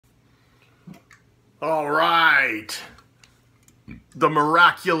All right. The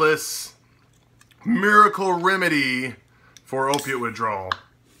miraculous miracle remedy for opiate withdrawal.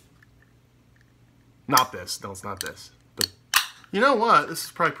 Not this. No, it's not this. But you know what? This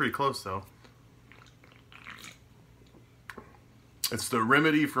is probably pretty close, though. It's the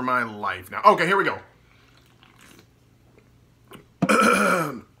remedy for my life. Now, okay, here we go.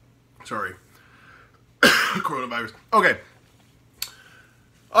 Sorry. Coronavirus. Okay.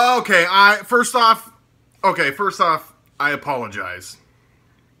 First off, I apologize.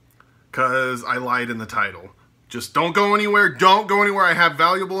 Because I lied in the title. Just don't go anywhere. Don't go anywhere. I have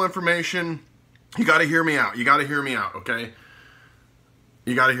valuable information. You got to hear me out. You got to hear me out, okay?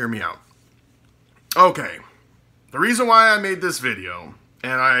 You got to hear me out. Okay. The reason why I made this video,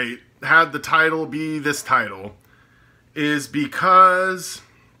 and I had the title be this title, is because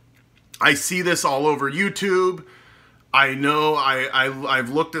I see this all over YouTube. I know I've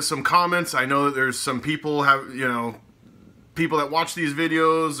looked at some comments. I know that there's some people people that watch these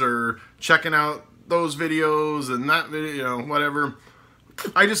videos or checking out those videos and that video, whatever.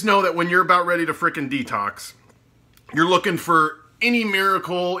 I just know that when you're about ready to frickin' detox, you're looking for any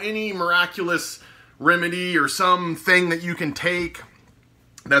miracle, any miraculous remedy or something that you can take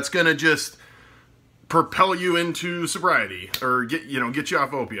that's gonna just propel you into sobriety or get you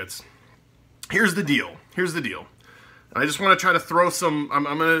off opiates. Here's the deal. I just want to try to throw some. I'm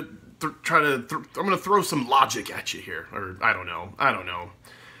gonna throw some logic at you here, or I don't know.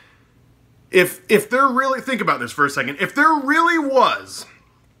 If there really, think about this for a second. If there really was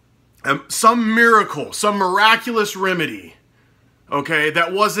some miracle, some miraculous remedy, okay,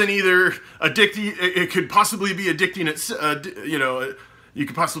 that wasn't either addicting, it could possibly be addicting. You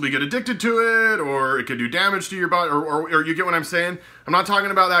could possibly get addicted to it, or it could do damage to your body, or you get what I'm saying? I'm not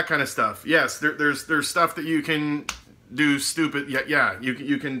talking about that kind of stuff. Yes, there's stuff that you can do stupid. Yeah.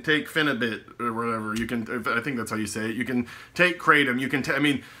 You can take Finabit or whatever. You can. I think that's how you say it. You can take kratom. You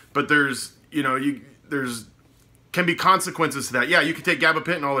can. But there's can be consequences to that. Yeah, you can take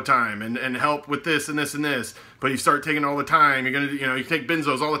gabapentin all the time and help with this and this and this. But you start taking it all the time. You're gonna you take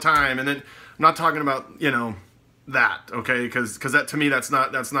benzos all the time, and then I'm not talking about that, okay, because that, to me, that's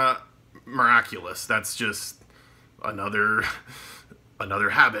not miraculous. That's just another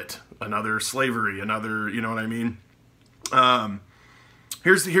habit, another slavery, another, you know what I mean?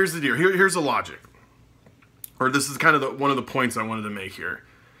 Here's the deal. Here's the logic, or this is kind of one of the points I wanted to make here.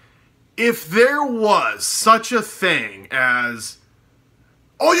 If there was such a thing as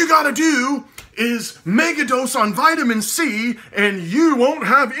all you gotta do is megadose on vitamin C and you won't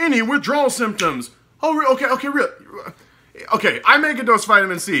have any withdrawal symptoms. Oh, okay. I make a dose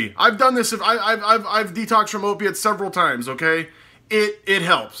vitamin C. I've done this. I've detoxed from opiates several times. Okay, it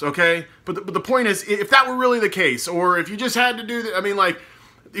helps. Okay, but the point is, if that were really the case, or if you just had to do that,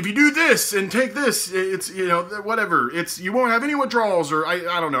 if you do this and take this, it's whatever. You won't have any withdrawals, or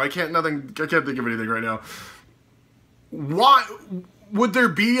I don't know. I can't think of anything right now. Why would there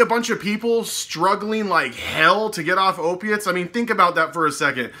be a bunch of people struggling like hell to get off opiates? Think about that for a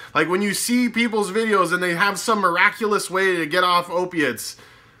second. Like when you see people's videos and they have some miraculous way to get off opiates,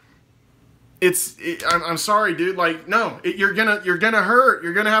 I'm sorry, dude. Like, no, you're gonna hurt.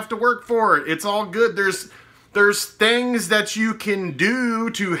 You're gonna have to work for it. It's all good. There's things that you can do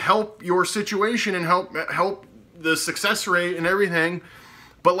to help your situation and help the success rate and everything.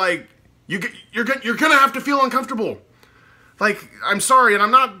 But like, you're gonna have to feel uncomfortable. Like, I'm sorry, and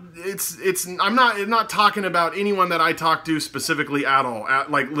I'm not talking about anyone that I talk to specifically at all,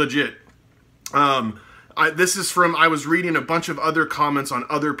 like legit. This is from, I was reading a bunch of other comments on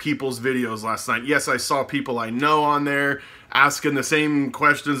other people's videos last night. Yes, I saw people I know on there asking the same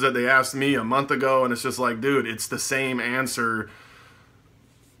questions that they asked me a month ago, and it's just like, dude, it's the same answer.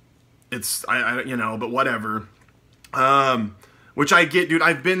 But whatever. Which I get, dude,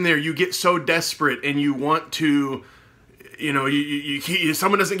 I've been there. You get so desperate and you want to,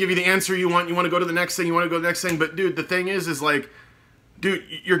 someone doesn't give you the answer you want to go to the next thing, but dude, the thing is like, dude,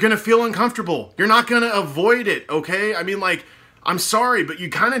 you're gonna feel uncomfortable. You're not gonna avoid it, okay? I'm sorry, but you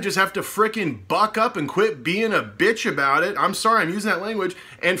kind of just have to frickin' buck up and quit being a bitch about it. I'm sorry, I'm using that language,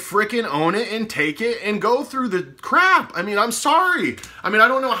 and frickin' own it and take it and go through the crap. I'm sorry. I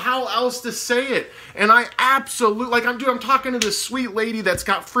don't know how else to say it. And I absolutely, I'm talking to this sweet lady that's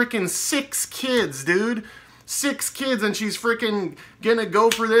got frickin' 6 kids, dude. 6 kids, and she's freaking gonna go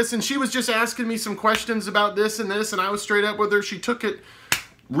for this, and she was just asking me some questions about this and this, and I was straight up with her. She took it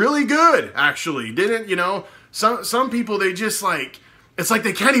really good, actually. Some people, they just it's like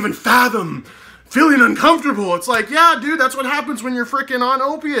they can't even fathom feeling uncomfortable. It's like, yeah, dude, that's what happens when you're freaking on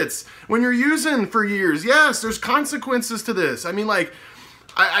opiates, when you're using for years. Yes, there's consequences to this.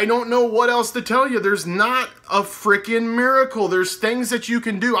 I don't know what else to tell you. There's not a freaking miracle. There's things that you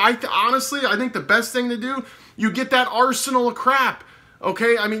can do. Honestly, I think the best thing to do, you get that arsenal of crap.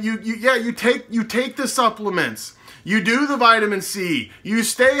 Okay? I mean, you take the supplements. You do the vitamin C. You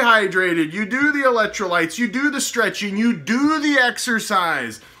stay hydrated. You do the electrolytes. You do the stretching. You do the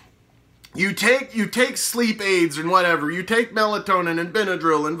exercise. You take sleep aids and whatever. You take melatonin and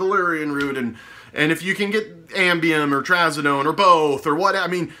Benadryl and valerian root and if you can get Ambien or Trazodone or both or what, I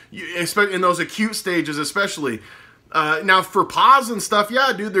mean, in those acute stages especially. Now for pause and stuff,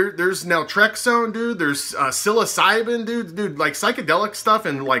 yeah, dude, there's naltrexone, dude. There's psilocybin, dude. Like psychedelic stuff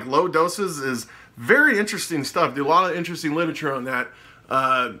in like low doses is very interesting stuff. There's a lot of interesting literature on that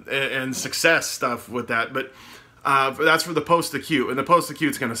and success stuff with that, but. That's for the post-acute, and the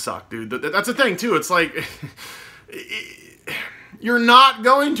post-acute's gonna suck, dude. That's the thing, too. It's like, you're not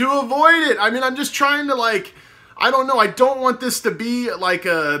going to avoid it. I mean, I'm just trying to, like, I don't know. I don't want this to be, like,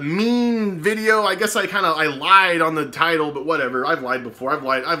 a mean video. I guess I lied on the title, but whatever. I've lied before. I've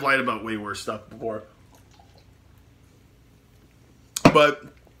lied about way worse stuff before. But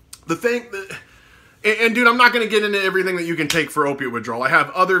the thing... And dude, I'm not going to get into everything that you can take for opiate withdrawal. I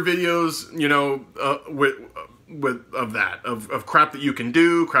have other videos, you know, of crap that you can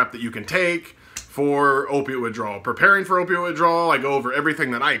do, crap that you can take for opiate withdrawal. Preparing for opiate withdrawal, I go over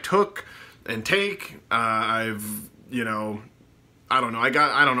everything that I took and take. You know, I don't know. I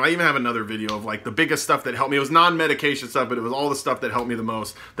even have another video of like the biggest stuff that helped me. It was non-medication stuff, but it was all the stuff that helped me the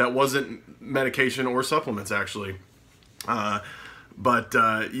most. That wasn't medication or supplements, actually. But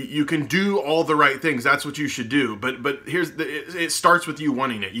you can do all the right things. That's what you should do. But it starts with you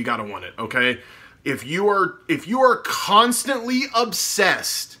wanting it. You gotta want it, okay? If you are constantly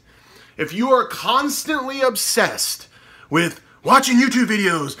obsessed, with watching YouTube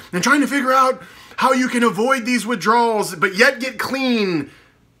videos and trying to figure out how you can avoid these withdrawals, but yet get clean,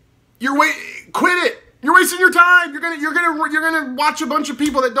 quit it. You're wasting your time. You're gonna watch a bunch of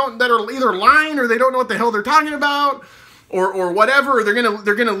people that are either lying or they don't know what the hell they're talking about. Or whatever,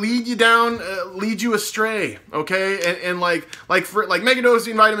 they're gonna lead you down, lead you astray, okay? And like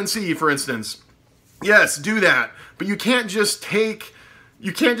megadosing vitamin C, for instance. Yes, do that, but you can't just take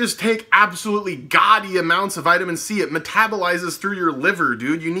absolutely gaudy amounts of vitamin C. It metabolizes through your liver,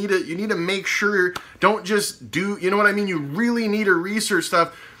 dude. You need to make sure. Don't just do. You know what I mean? You really need to research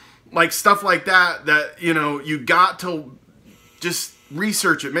stuff like that. That you know you got to just.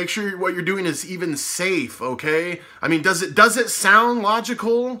 Research it. Make sure what you're doing is even safe, okay? I mean, does it sound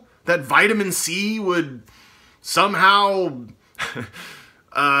logical that vitamin C would somehow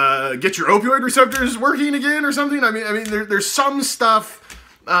get your opioid receptors working again or something? I mean, there's some stuff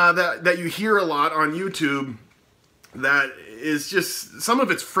that you hear a lot on YouTube that is just, some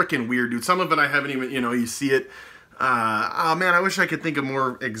of it's freaking weird, dude. Some of it I haven't even, you know, you see it. Oh man, I wish I could think of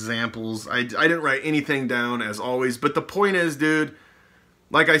more examples. I didn't write anything down as always, but the point is, dude,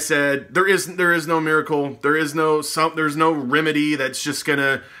 like I said, there is no miracle. There's no remedy that's just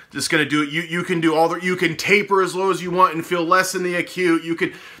gonna do it. You can do you can taper as low as you want and feel less in the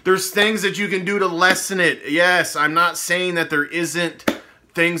acute. There's things that you can do to lessen it. Yes, I'm not saying that there isn't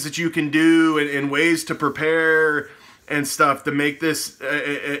things that you can do and ways to prepare and stuff to make this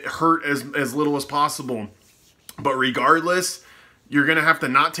hurt as little as possible. But regardless, you're going to have to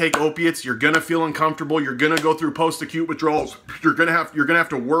not take opiates. You're going to feel uncomfortable. You're going to go through post-acute withdrawals. You're going to have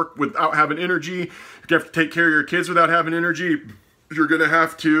to work without having energy. You're going to have to take care of your kids without having energy. You're going to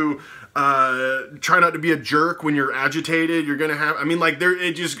have to try not to be a jerk when you're agitated. You're going to have, I mean, like,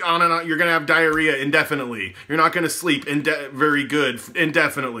 it just on and on. You're going to have diarrhea indefinitely. You're not going to sleep very good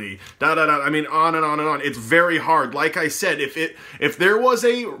indefinitely. I mean, on and on and on. It's very hard. Like I said, if there was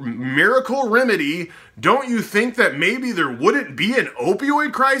a miracle remedy, don't you think that maybe there wouldn't be an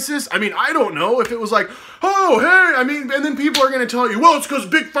opioid crisis? I mean, I don't know if it was like, oh, hey, I mean, and then people are going to tell you, well, it's because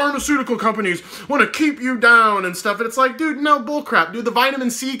big pharmaceutical companies want to keep you down and stuff. And it's like, dude, no, bullcrap. Dude, the vitamin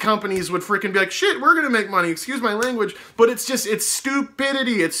C companies would freaking be like, shit, we're going to make money. Excuse my language. But it's just, it's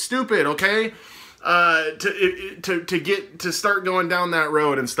stupidity. It's stupid, okay? To start going down that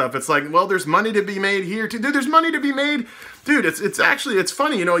road and stuff. It's like, well, there's money to be made here too. Dude, there's money to be made. Dude, it's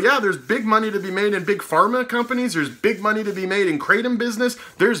funny, you know, yeah, there's big money to be made in big pharma companies. There's big money to be made in kratom business.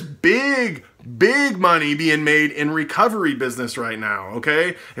 There's big money being made in recovery business right now,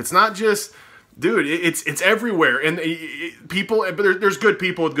 okay? It's not just, dude, it's everywhere. And but there's good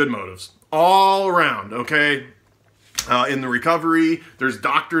people with good motives all around, okay? In the recovery, there's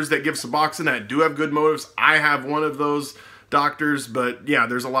doctors that give Suboxone that do have good motives. I have one of those doctors, but yeah,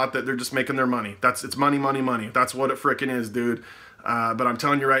 there's a lot that they're just making their money. It's money. That's what it frickin' is, dude. But I'm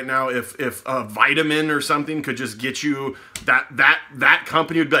telling you right now, if a vitamin or something could just get you, that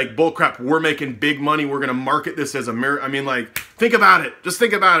company would be like, bullcrap, we're making big money. We're going to market this as a miracle. I mean, like, think about it. Just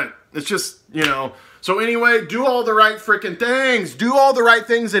think about it. It's just, you know. So anyway, do all the right freaking things. Do all the right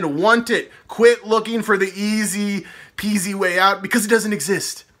things and want it. Quit looking for the easy peasy way out, because it doesn't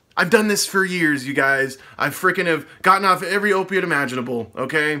exist. I've done this for years, you guys. I freaking have gotten off every opiate imaginable,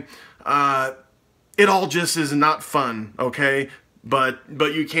 okay? It all just is not fun, okay? But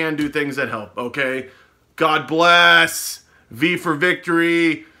you can do things that help, okay? God bless. V for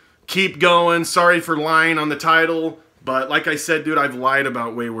victory. Keep going. Sorry for lying on the title. But like I said, dude, I've lied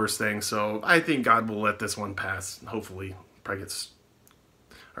about way worse things. So I think God will let this one pass. Hopefully. Probably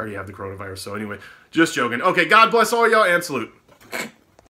I already have the coronavirus. So anyway, just joking. Okay, God bless all y'all and salute.